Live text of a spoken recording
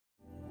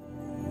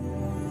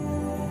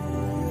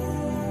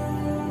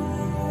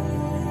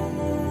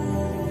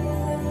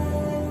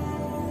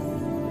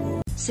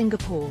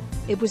Singapore.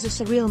 It was a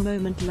surreal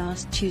moment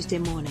last Tuesday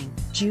morning,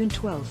 June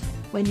 12,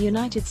 when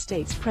United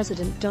States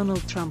President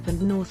Donald Trump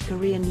and North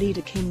Korean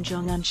leader Kim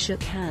Jong-un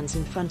shook hands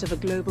in front of a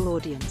global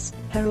audience,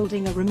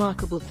 heralding a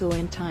remarkable thaw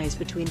in ties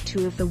between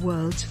two of the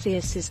world's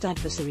fiercest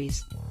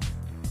adversaries.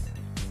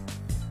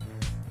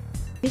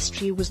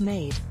 History was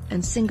made,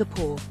 and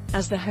Singapore,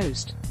 as the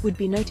host, would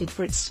be noted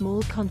for its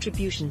small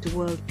contribution to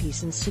world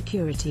peace and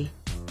security.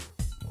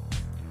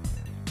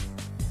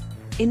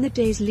 In the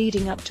days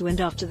leading up to and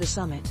after the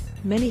summit,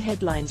 many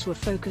headlines were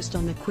focused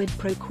on the quid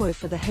pro quo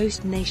for the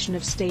host nation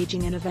of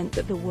staging an event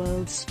that the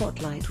world's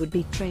spotlight would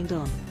be trained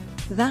on.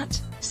 That,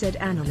 said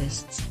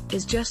analysts,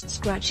 is just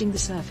scratching the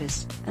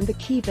surface, and the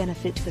key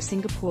benefit for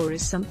Singapore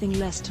is something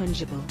less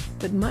tangible,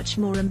 but much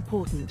more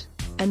important.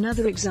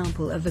 Another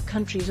example of the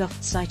country's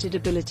oft-cited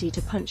ability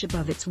to punch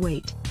above its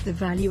weight, the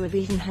value of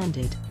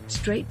even-handed,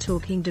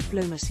 straight-talking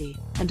diplomacy,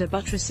 and a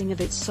buttressing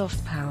of its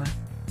soft power.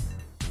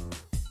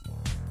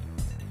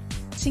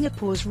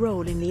 Singapore's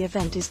role in the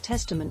event is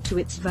testament to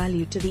its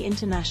value to the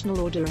international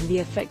order and the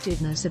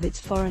effectiveness of its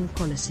foreign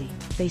policy,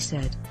 they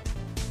said.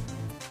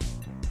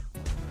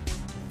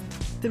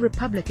 The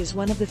Republic is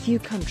one of the few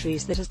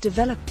countries that has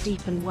developed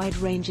deep and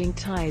wide-ranging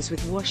ties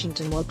with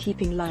Washington while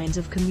keeping lines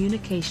of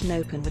communication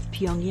open with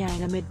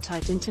Pyongyang amid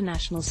tight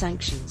international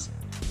sanctions.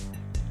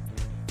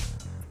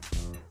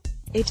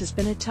 It has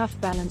been a tough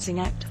balancing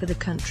act for the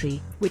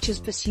country, which has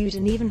pursued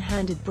an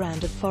even-handed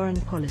brand of foreign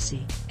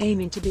policy,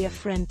 aiming to be a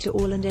friend to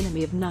all and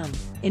enemy of none,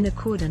 in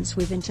accordance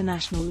with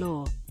international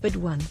law, but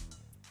one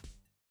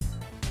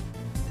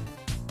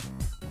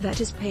that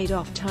has paid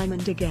off time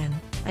and again,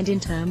 and in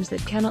terms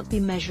that cannot be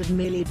measured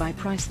merely by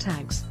price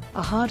tags,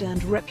 a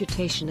hard-earned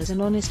reputation as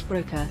an honest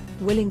broker,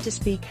 willing to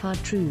speak hard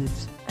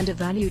truths, and a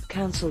valued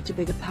counsel to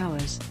bigger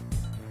powers.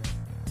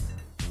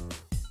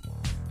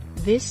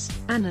 This,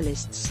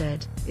 analysts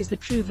said, is the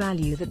true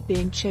value that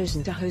being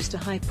chosen to host a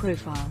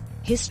high-profile,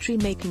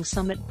 history-making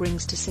summit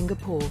brings to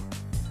Singapore.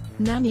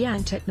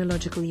 Nanyang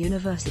Technological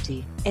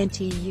University,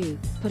 NTU,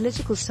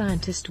 political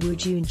scientist Wu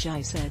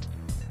Junjai said.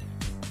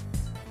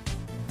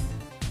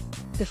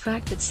 The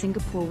fact that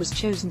Singapore was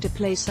chosen to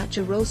play such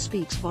a role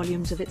speaks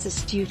volumes of its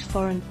astute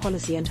foreign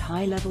policy and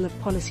high level of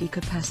policy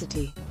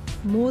capacity.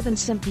 More than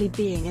simply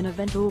being an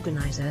event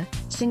organizer,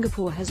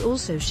 Singapore has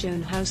also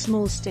shown how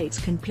small states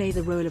can play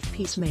the role of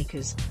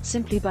peacemakers,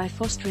 simply by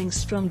fostering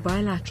strong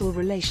bilateral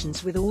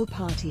relations with all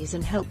parties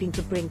and helping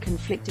to bring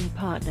conflicting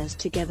partners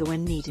together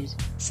when needed,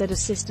 said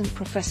Assistant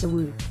Professor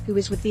Wu, who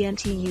is with the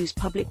NTU's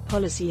Public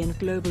Policy and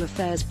Global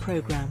Affairs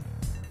program.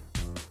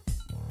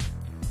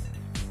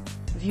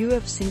 View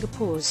of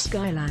Singapore's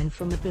skyline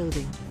from the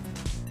building.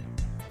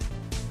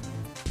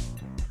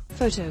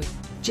 Photo: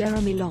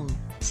 Jeremy Long,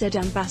 said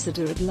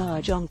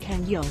Ambassador-at-Large Ong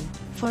Kang Yong.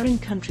 Foreign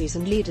countries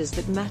and leaders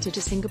that matter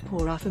to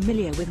Singapore are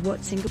familiar with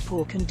what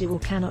Singapore can do or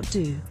cannot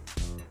do.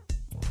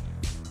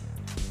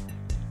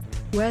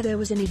 Where there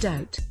was any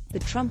doubt, the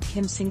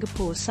Trump-Kim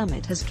Singapore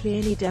summit has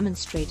clearly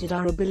demonstrated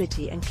our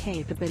ability and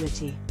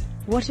capability.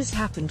 What has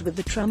happened with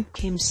the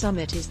Trump-Kim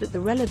summit is that the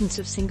relevance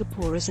of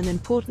Singapore as an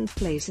important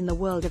place in the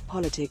world of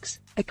politics,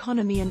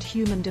 economy and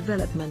human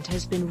development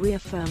has been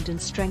reaffirmed and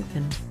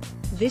strengthened.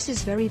 This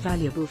is very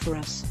valuable for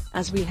us,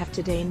 as we have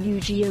today new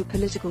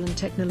geopolitical and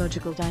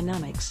technological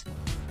dynamics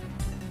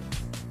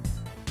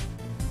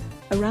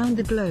around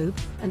the globe,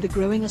 and the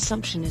growing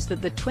assumption is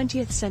that the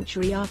 20th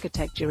century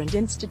architecture and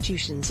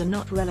institutions are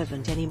not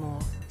relevant anymore,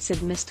 said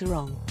Mr.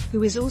 Ong,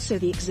 who is also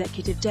the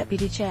Executive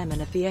Deputy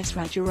Chairman of the S.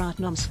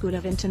 Rajaratnam School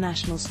of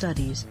International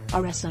Studies,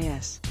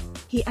 RSIS.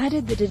 He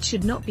added that it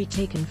should not be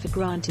taken for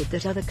granted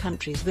that other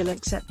countries will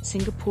accept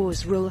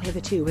Singapore's role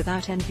hitherto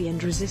without envy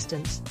and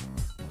resistance.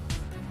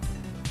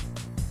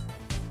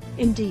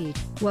 Indeed,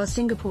 while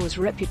Singapore's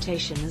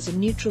reputation as a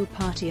neutral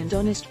party and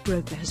honest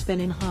broker has been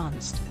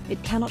enhanced,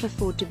 it cannot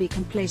afford to be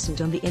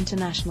complacent on the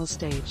international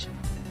stage.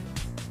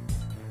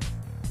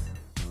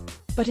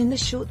 But in the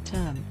short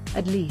term,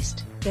 at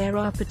least, there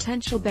are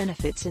potential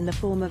benefits in the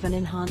form of an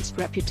enhanced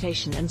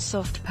reputation and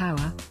soft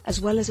power,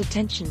 as well as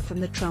attention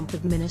from the Trump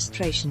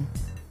administration.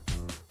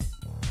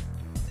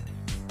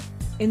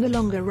 In the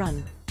longer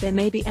run, there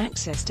may be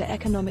access to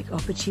economic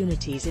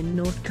opportunities in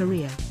North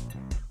Korea.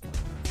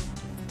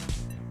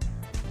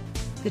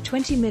 The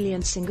 20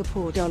 million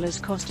Singapore dollars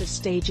cost of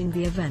staging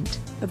the event,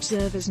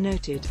 observers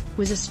noted,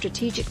 was a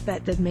strategic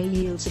bet that may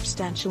yield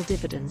substantial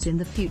dividends in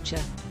the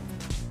future.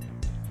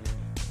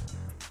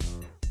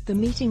 The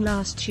meeting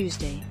last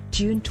Tuesday,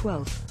 June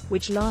 12,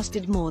 which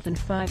lasted more than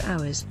 5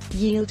 hours,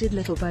 yielded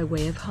little by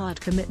way of hard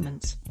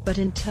commitments, but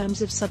in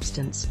terms of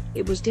substance,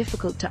 it was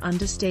difficult to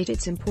understate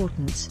its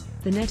importance.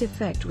 The net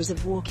effect was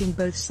of walking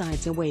both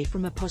sides away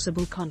from a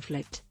possible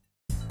conflict.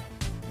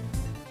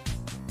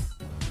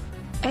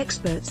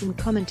 Experts and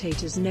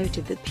commentators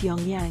noted that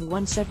Pyongyang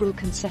won several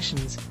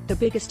concessions, the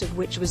biggest of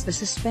which was the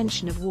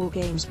suspension of war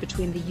games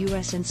between the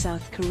US and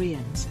South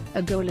Koreans,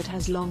 a goal it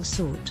has long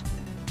sought.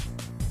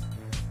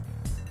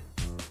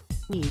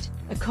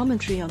 A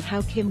commentary on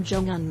how Kim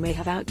Jong-un may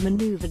have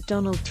outmaneuvered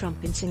Donald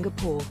Trump in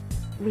Singapore.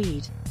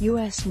 Read,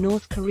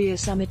 US-North Korea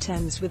summit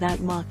ends without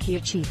marquee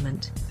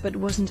achievement, but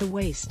wasn't a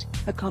waste,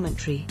 a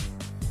commentary.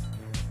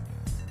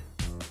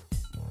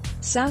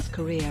 South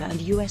Korea and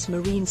US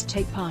Marines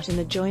take part in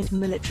a joint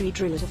military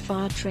drill at a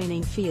fire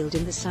training field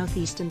in the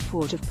southeastern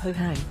port of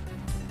Pohang.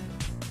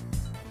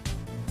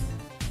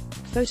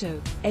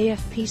 Photo,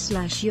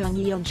 AFP/Young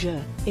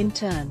Yeonju. In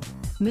turn,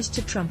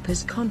 Mr. Trump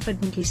has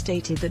confidently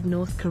stated that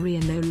North Korea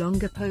no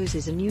longer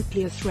poses a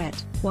nuclear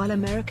threat, while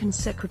American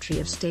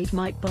Secretary of State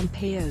Mike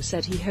Pompeo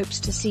said he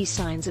hopes to see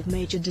signs of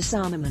major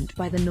disarmament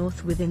by the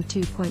North within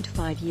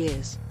 2.5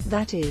 years,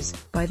 that is,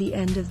 by the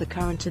end of the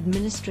current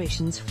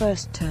administration's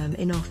first term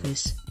in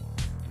office.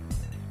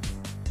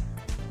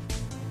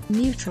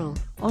 Neutral,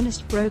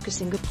 honest broker.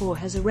 Singapore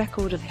has a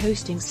record of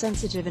hosting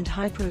sensitive and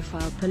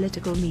high-profile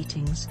political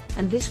meetings,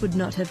 and this would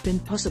not have been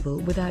possible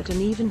without an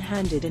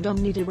even-handed and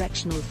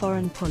omnidirectional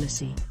foreign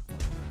policy.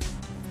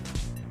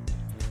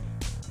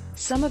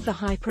 Some of the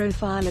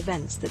high-profile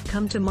events that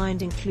come to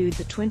mind include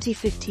the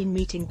 2015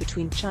 meeting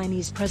between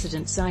Chinese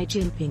President Xi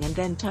Jinping and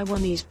then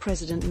Taiwanese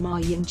President Ma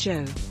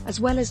Ying-jeou, as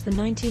well as the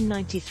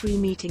 1993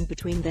 meeting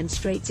between then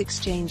Straits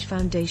Exchange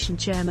Foundation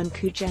Chairman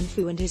Ku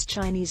Jianfu and his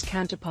Chinese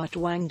counterpart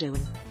Wang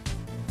Dawei.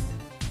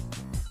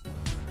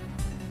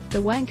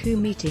 The Wangkou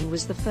meeting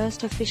was the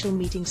first official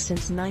meeting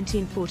since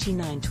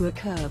 1949 to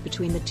occur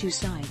between the two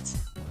sides.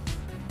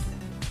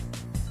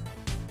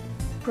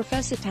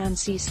 Professor Tan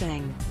See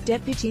Seng,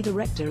 Deputy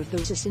Director of the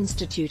USIS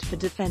Institute for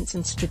Defense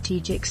and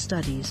Strategic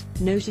Studies,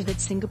 noted that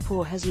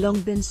Singapore has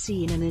long been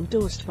seen and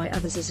endorsed by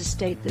others as a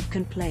state that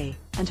can play,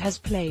 and has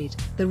played,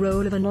 the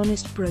role of an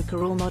honest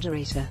broker or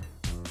moderator.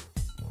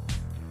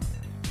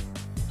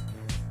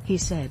 He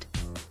said,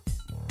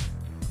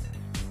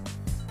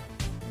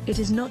 "It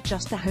is not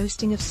just the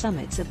hosting of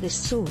summits of this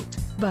sort,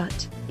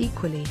 but,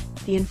 equally,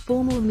 the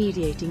informal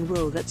mediating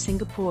role that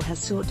Singapore has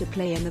sought to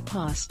play in the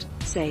past,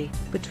 say,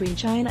 between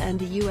China and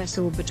the US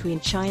or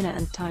between China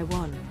and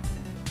Taiwan."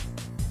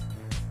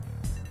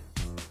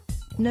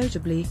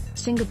 Notably,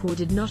 Singapore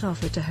did not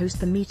offer to host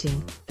the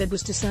meeting, that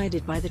was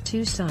decided by the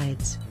two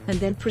sides, and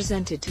then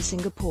presented to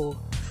Singapore,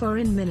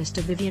 Foreign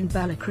Minister Vivian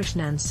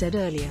Balakrishnan said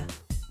earlier.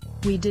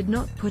 "We did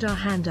not put our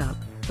hand up,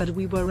 but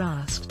we were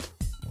asked.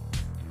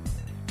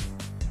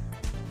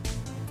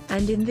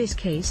 And in this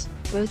case,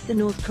 both the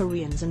North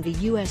Koreans and the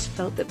US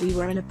felt that we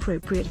were an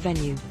appropriate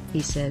venue,"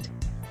 he said.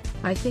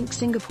 "I think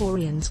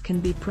Singaporeans can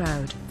be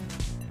proud.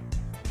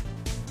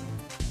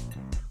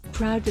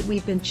 Proud that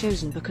we've been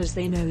chosen because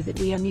they know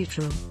that we are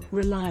neutral,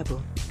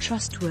 reliable,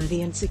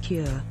 trustworthy and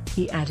secure,"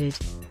 he added.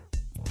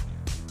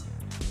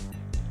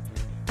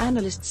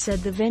 Analysts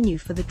said the venue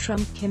for the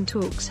Trump-Kim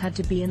talks had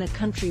to be in a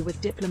country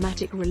with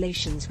diplomatic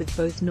relations with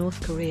both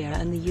North Korea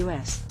and the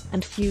US,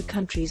 and few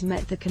countries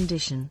met the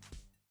condition.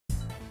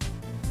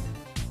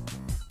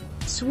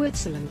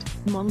 Switzerland,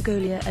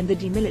 Mongolia and the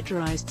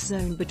demilitarized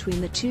zone between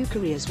the two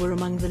Koreas were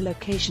among the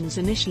locations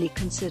initially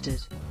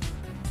considered.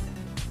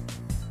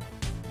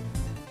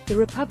 The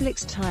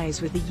Republic's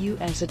ties with the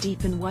US are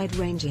deep and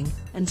wide-ranging,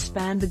 and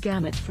span the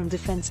gamut from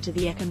defense to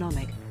the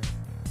economic.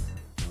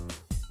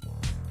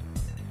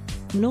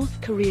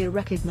 North Korea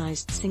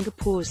recognized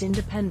Singapore's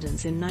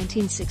independence in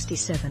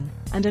 1967,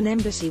 and an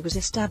embassy was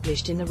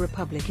established in the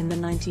Republic in the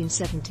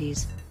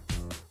 1970s.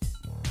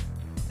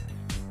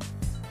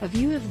 A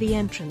view of the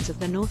entrance of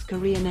the North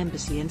Korean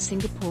embassy in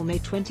Singapore May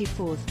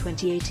 24,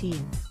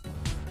 2018.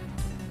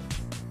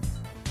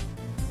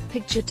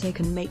 Picture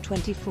taken May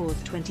 24,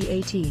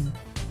 2018.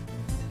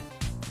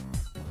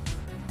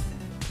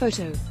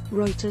 Photo,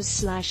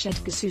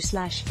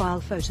 Reuters/Edgasu/file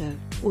photo.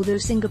 Although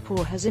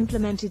Singapore has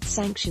implemented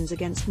sanctions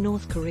against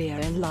North Korea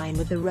in line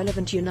with the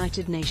relevant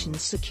United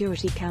Nations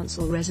Security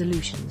Council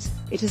resolutions,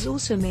 it has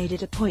also made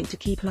it a point to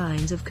keep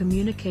lines of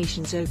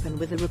communications open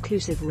with the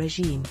reclusive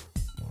regime.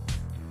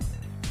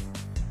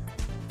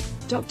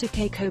 Dr.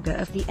 Kay Koga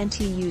of the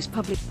NTU's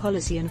Public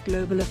Policy and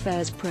Global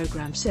Affairs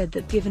program said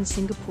that given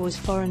Singapore's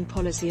foreign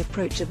policy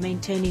approach of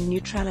maintaining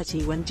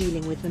neutrality when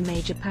dealing with the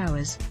major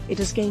powers, it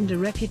has gained a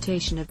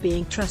reputation of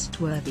being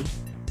trustworthy.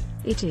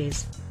 It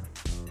is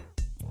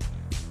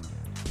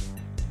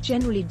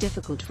generally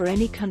difficult for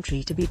any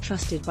country to be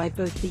trusted by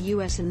both the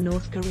US and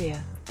North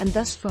Korea, and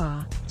thus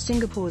far,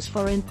 Singapore's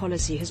foreign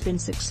policy has been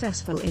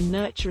successful in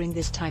nurturing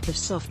this type of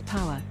soft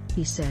power,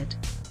 he said.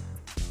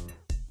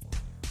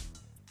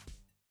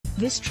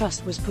 This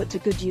trust was put to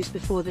good use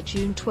before the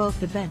June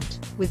 12 event,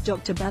 with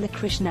Dr.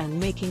 Balakrishnan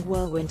making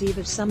whirlwind eve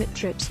of summit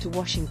trips to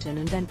Washington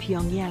and then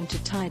Pyongyang to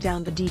tie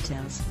down the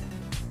details.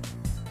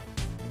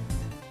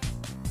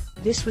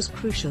 "This was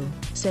crucial,"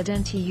 said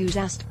NTU's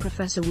asked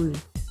Professor Wu.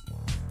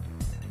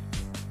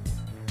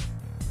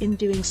 In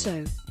doing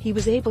so, he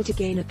was able to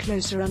gain a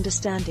closer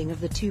understanding of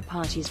the two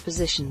parties'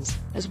 positions,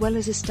 as well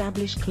as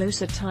establish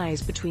closer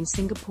ties between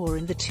Singapore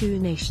and the two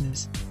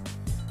nations.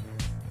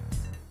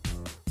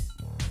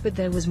 But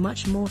there was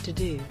much more to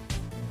do.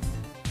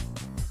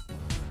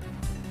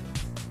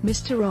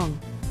 Mr. Ong,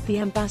 the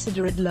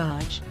ambassador at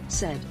large,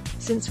 said,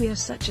 Since we are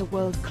such a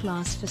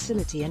world-class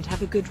facility and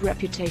have a good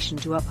reputation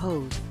to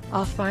uphold,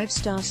 our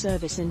 5-star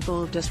service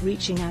involved us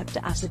reaching out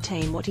to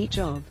ascertain what each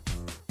of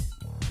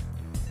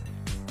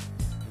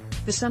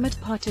the summit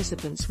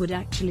participants would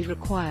actually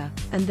require,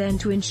 and then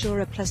to ensure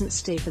a pleasant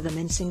stay for them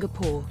in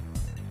Singapore.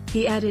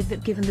 He added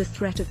that given the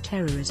threat of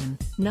terrorism,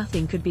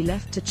 nothing could be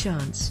left to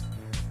chance.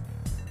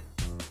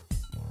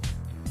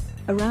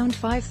 Around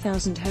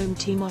 5,000 home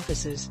team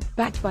officers,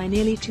 backed by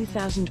nearly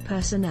 2,000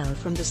 personnel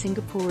from the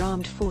Singapore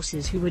Armed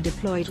Forces who were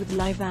deployed with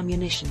live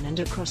ammunition and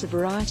across a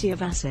variety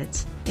of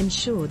assets,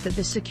 ensured that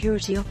the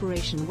security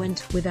operation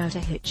went without a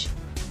hitch.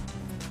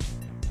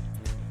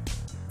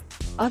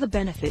 Other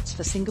benefits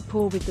for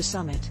Singapore with the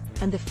summit,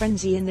 and the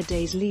frenzy in the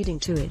days leading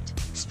to it,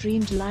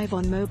 streamed live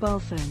on mobile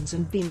phones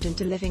and beamed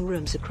into living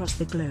rooms across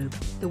the globe.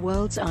 The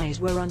world's eyes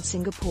were on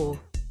Singapore.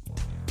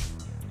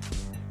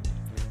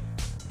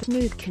 The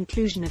smooth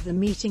conclusion of the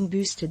meeting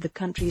boosted the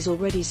country's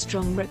already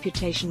strong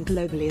reputation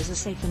globally as a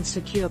safe and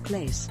secure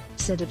place,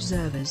 said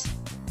observers.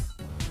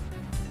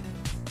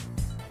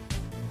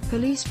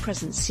 Police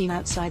presence seen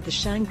outside the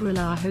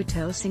Shangri-La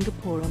Hotel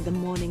Singapore on the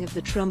morning of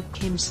the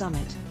Trump-Kim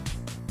summit.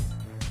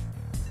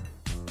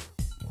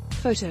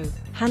 Photo,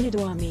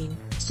 Hamidur Amin,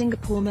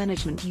 Singapore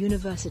Management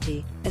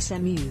University,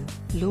 SMU,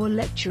 law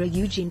lecturer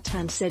Eugene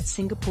Tan said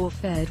Singapore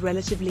fared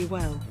relatively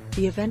well,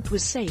 the event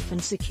was safe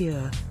and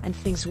secure, and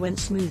things went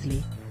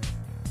smoothly.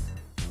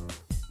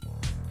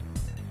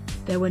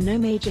 There were no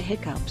major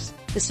hiccups,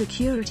 the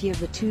security of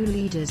the two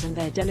leaders and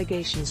their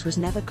delegations was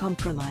never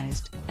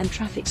compromised, and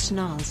traffic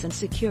snarls and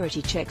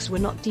security checks were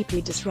not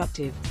deeply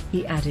disruptive,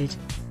 he added.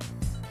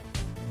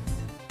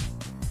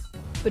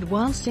 But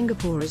while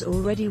Singapore is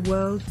already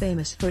world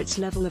famous for its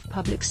level of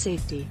public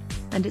safety,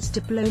 and its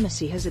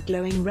diplomacy has a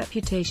glowing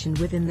reputation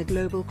within the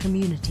global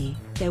community,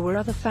 there were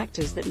other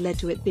factors that led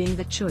to it being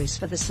the choice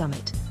for the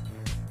summit.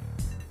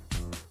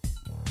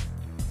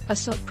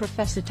 Assot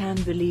Professor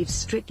Tan believes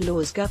strict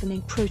laws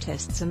governing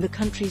protests and the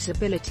country's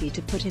ability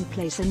to put in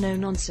place a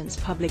no-nonsense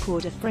public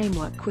order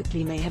framework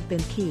quickly may have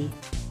been key.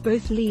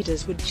 Both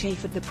leaders would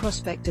chafe at the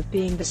prospect of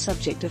being the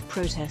subject of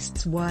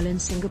protests while in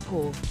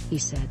Singapore, he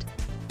said.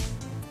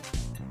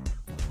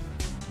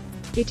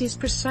 It is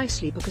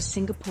precisely because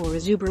Singapore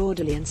is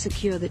uber-orderly and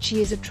secure that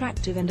she is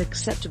attractive and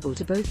acceptable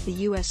to both the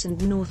US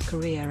and North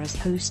Korea as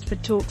host for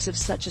talks of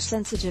such a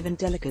sensitive and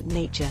delicate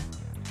nature.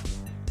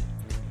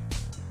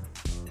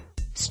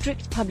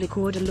 Strict public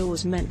order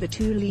laws meant the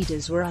two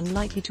leaders were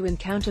unlikely to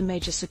encounter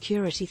major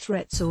security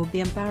threats or be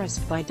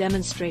embarrassed by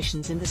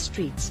demonstrations in the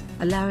streets,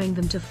 allowing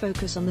them to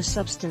focus on the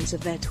substance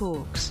of their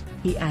talks,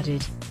 he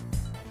added.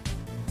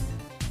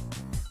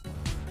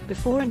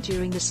 Before and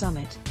during the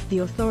summit, the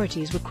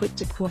authorities were quick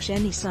to quash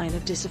any sign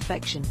of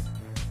disaffection.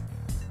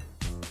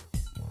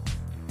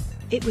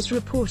 It was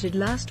reported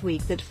last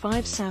week that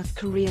 5 South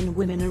Korean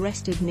women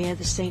arrested near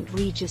the St.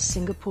 Regis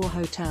Singapore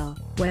Hotel,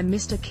 where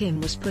Mr. Kim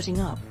was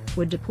putting up,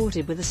 were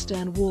deported with a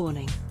stern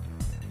warning.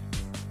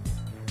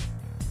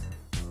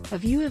 A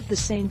view of the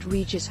St.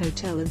 Regis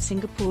Hotel in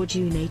Singapore,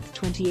 June 8,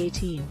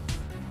 2018.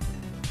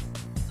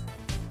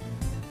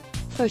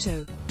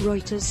 Photo,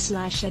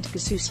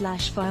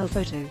 Reuters/Edgasu/file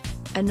photo.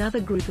 Another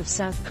group of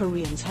South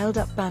Koreans held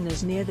up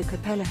banners near the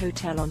Capella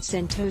Hotel on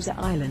Sentosa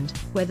Island,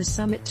 where the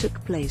summit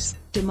took place,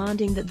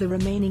 demanding that the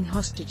remaining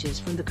hostages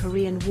from the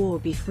Korean War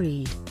be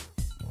freed.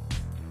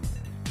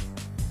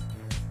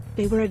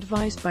 They were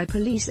advised by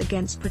police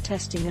against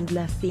protesting and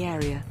left the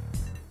area.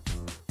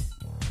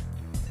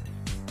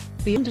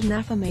 Beyond an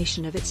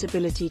affirmation of its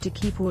ability to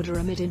keep order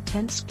amid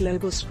intense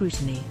global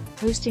scrutiny,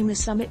 hosting the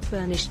summit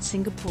burnished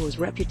Singapore's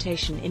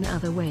reputation in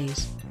other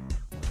ways.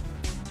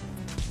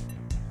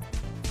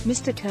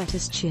 Mr.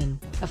 Curtis Chin,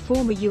 a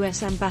former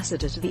U.S.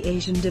 ambassador to the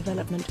Asian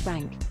Development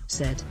Bank,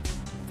 said,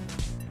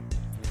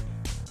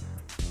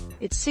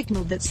 "It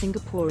signaled that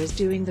Singapore is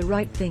doing the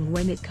right thing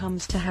when it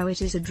comes to how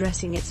it is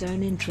addressing its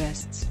own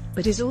interests,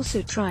 but is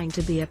also trying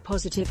to be a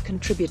positive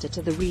contributor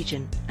to the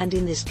region, and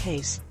in this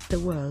case, the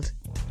world."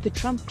 The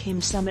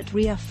Trump-Kim summit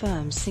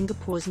reaffirms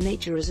Singapore's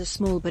nature as a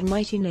small but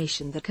mighty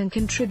nation that can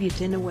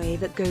contribute in a way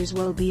that goes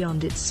well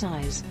beyond its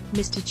size,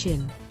 Mr.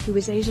 Chin, who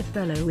is Asia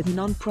Fellow with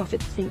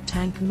non-profit think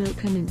tank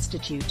Milken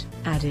Institute,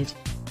 added.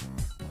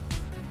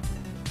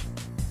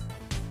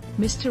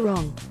 Mr.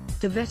 Ong,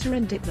 the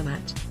veteran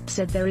diplomat,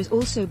 said there is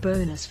also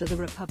bonus for the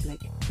Republic,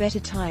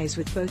 better ties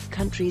with both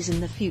countries in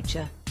the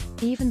future.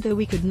 Even though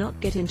we could not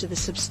get into the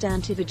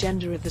substantive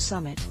agenda of the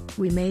summit,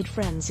 we made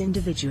friends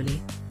individually.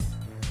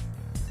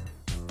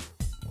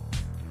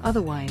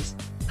 Otherwise,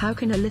 how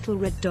can a little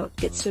red dot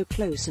get so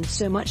close and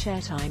so much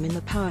airtime in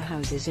the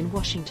powerhouses in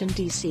Washington,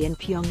 D.C. and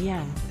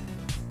Pyongyang?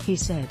 He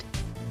said.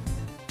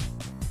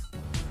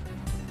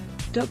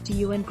 Dr.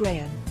 Ewan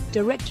Graham,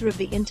 director of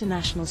the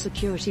International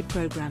Security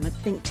Program at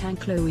think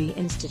tank Lowy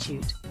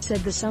Institute,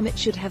 said the summit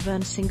should have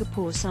earned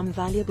Singapore some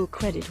valuable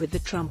credit with the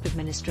Trump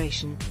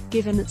administration,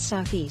 given that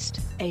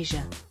Southeast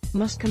Asia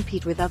must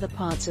compete with other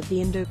parts of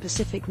the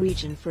Indo-Pacific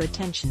region for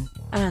attention,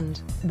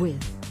 and, with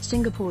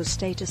Singapore's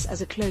status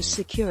as a close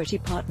security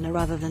partner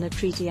rather than a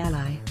treaty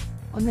ally.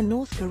 On the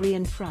North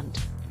Korean front,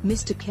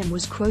 Mr. Kim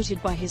was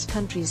quoted by his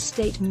country's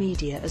state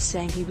media as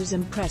saying he was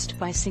impressed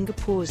by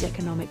Singapore's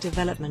economic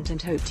development and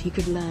hoped he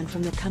could learn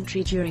from the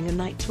country during a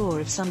night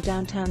tour of some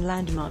downtown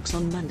landmarks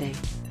on Monday.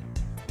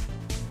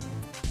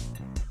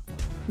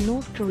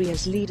 North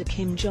Korea's leader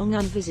Kim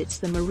Jong-un visits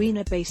the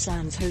Marina Bay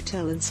Sands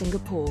Hotel in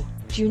Singapore,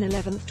 June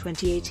 11,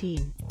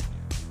 2018.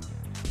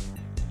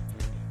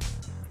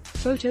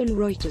 Photo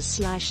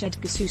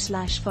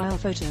Reuters/Edgasu/file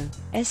photo.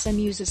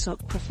 SMU's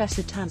Asok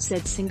Professor Tan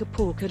said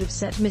Singapore could have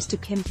set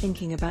Mr. Kim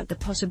thinking about the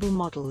possible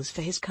models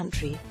for his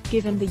country,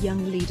 given the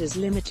young leader's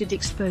limited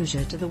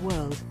exposure to the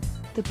world.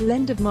 The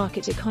blend of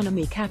market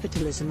economy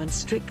capitalism and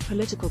strict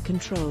political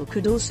control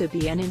could also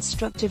be an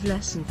instructive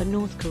lesson for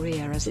North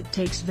Korea as it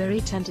takes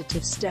very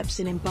tentative steps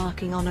in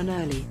embarking on an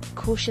early,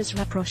 cautious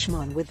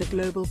rapprochement with the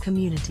global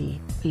community,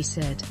 he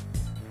said.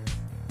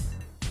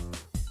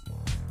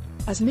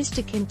 As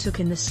Mr. Kim took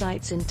in the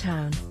sights in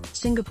town,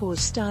 Singapore's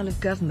style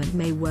of government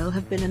may well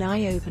have been an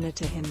eye-opener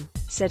to him,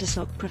 said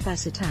Asok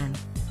Professor Tan.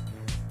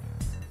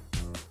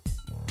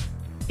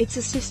 It's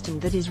a system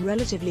that is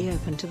relatively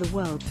open to the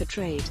world for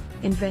trade,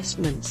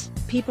 investments,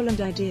 people and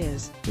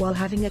ideas, while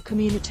having a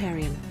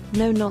communitarian,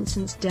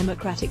 no-nonsense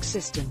democratic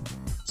system.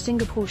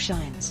 Singapore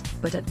shines,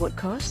 but at what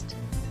cost?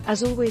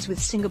 As always with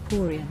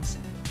Singaporeans.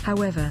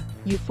 However,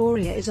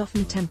 euphoria is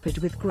often tempered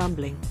with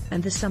grumbling,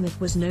 and the summit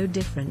was no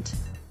different.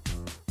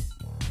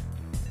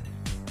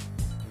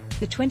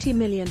 The 20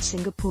 million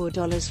Singapore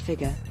dollars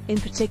figure, in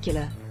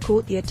particular,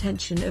 caught the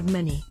attention of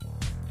many.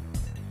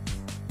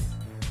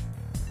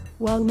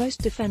 While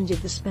most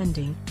defended the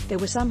spending, there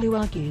were some who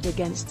argued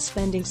against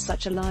spending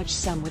such a large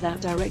sum without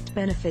direct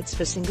benefits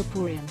for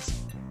Singaporeans.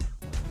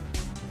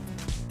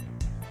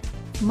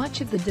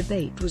 Much of the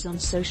debate was on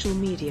social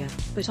media,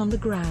 but on the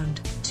ground,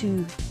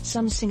 too,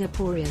 some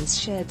Singaporeans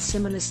shared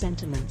similar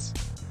sentiments.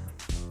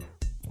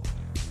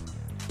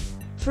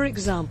 For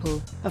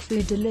example, a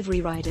food delivery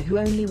rider who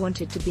only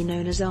wanted to be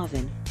known as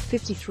Arvin,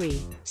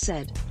 53,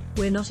 said,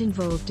 "We're not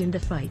involved in the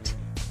fight.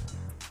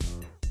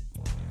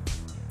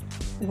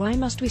 Why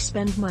must we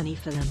spend money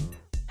for them?"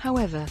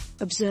 However,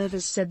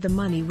 observers said the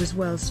money was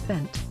well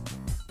spent.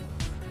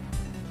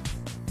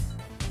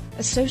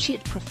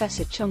 Associate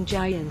Professor Chong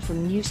Jia-yin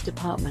from News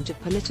Department of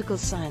Political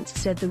Science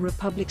said the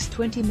Republic's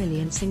 20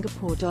 million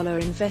Singapore dollar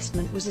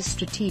investment was a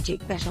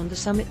strategic bet on the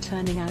summit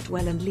turning out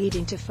well and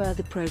leading to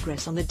further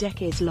progress on the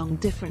decades-long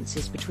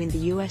differences between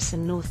the US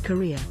and North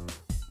Korea.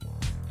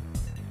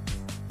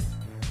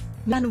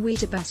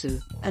 Manwita Basu,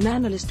 an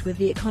analyst with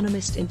the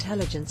Economist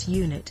Intelligence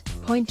Unit,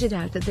 pointed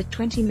out that the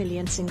 20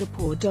 million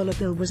Singapore dollar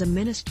bill was a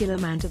minuscule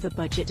amount of the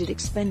budgeted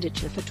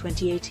expenditure for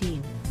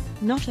 2018.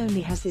 Not only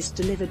has this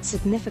delivered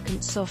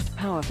significant soft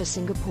power for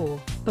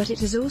Singapore, but it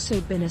has also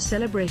been a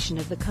celebration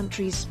of the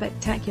country's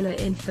spectacular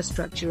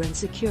infrastructure and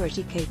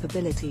security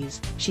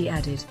capabilities, she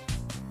added.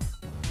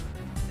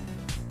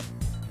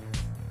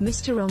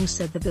 Mr. Ong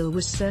said the bill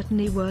was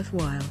certainly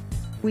worthwhile.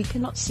 We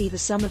cannot see the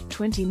sum of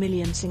 20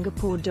 million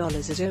Singapore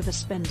dollars as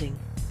overspending.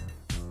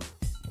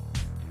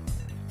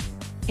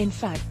 In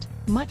fact,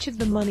 much of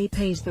the money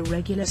pays the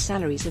regular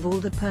salaries of all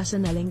the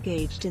personnel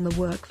engaged in the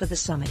work for the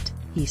summit,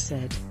 he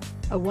said.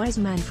 A wise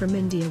man from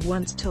India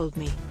once told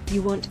me,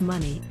 "You want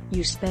money,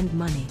 you spend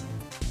money.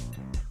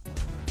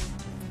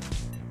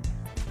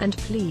 And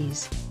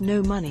please,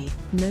 no money,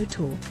 no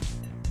talk."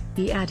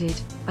 He added,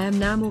 "I am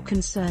now more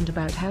concerned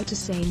about how to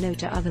say no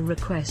to other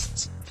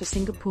requests for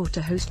Singapore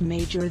to host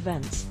major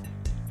events.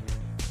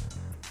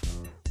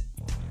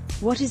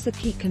 What is the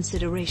key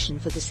consideration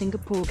for the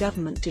Singapore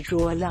government to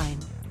draw a line?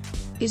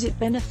 Is it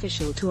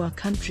beneficial to our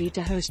country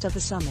to host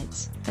other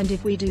summits, and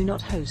if we do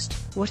not host,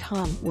 what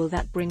harm will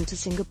that bring to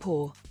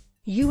Singapore?"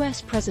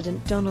 US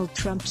President Donald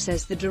Trump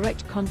says the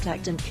direct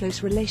contact and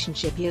close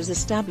relationship he has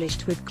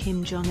established with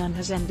Kim Jong-un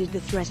has ended the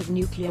threat of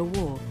nuclear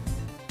war.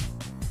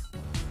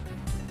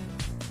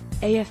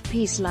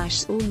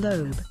 AFP/All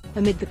Loeb,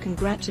 amid the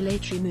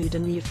congratulatory mood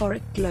and the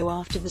euphoric glow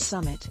after the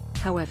summit,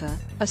 however,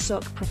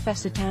 Asok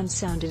Professor Tan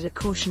sounded a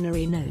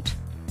cautionary note.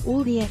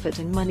 All the effort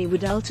and money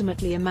would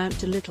ultimately amount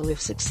to little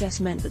if success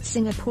meant that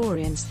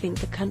Singaporeans think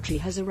the country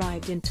has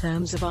arrived in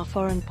terms of our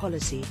foreign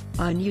policy,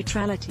 our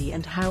neutrality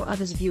and how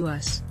others view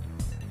us.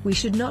 We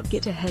should not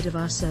get ahead of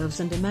ourselves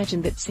and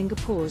imagine that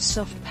Singapore's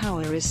soft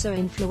power is so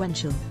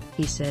influential,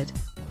 he said.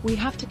 We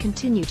have to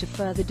continue to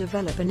further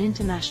develop an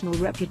international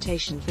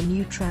reputation for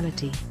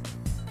neutrality.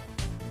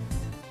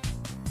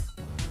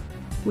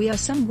 We are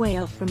some way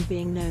off from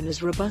being known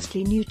as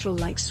robustly neutral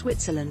like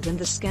Switzerland and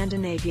the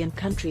Scandinavian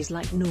countries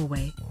like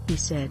Norway, he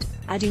said,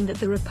 adding that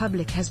the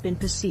Republic has been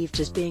perceived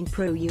as being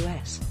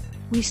pro-US.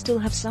 We still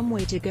have some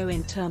way to go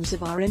in terms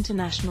of our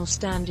international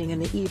standing and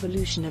the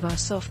evolution of our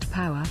soft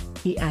power,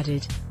 he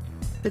added.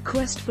 The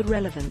quest for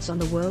relevance on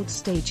the world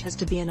stage has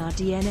to be in our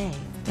DNA,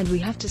 and we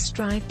have to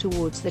strive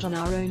towards that on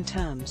our own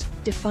terms,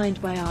 defined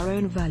by our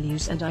own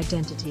values and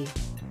identity.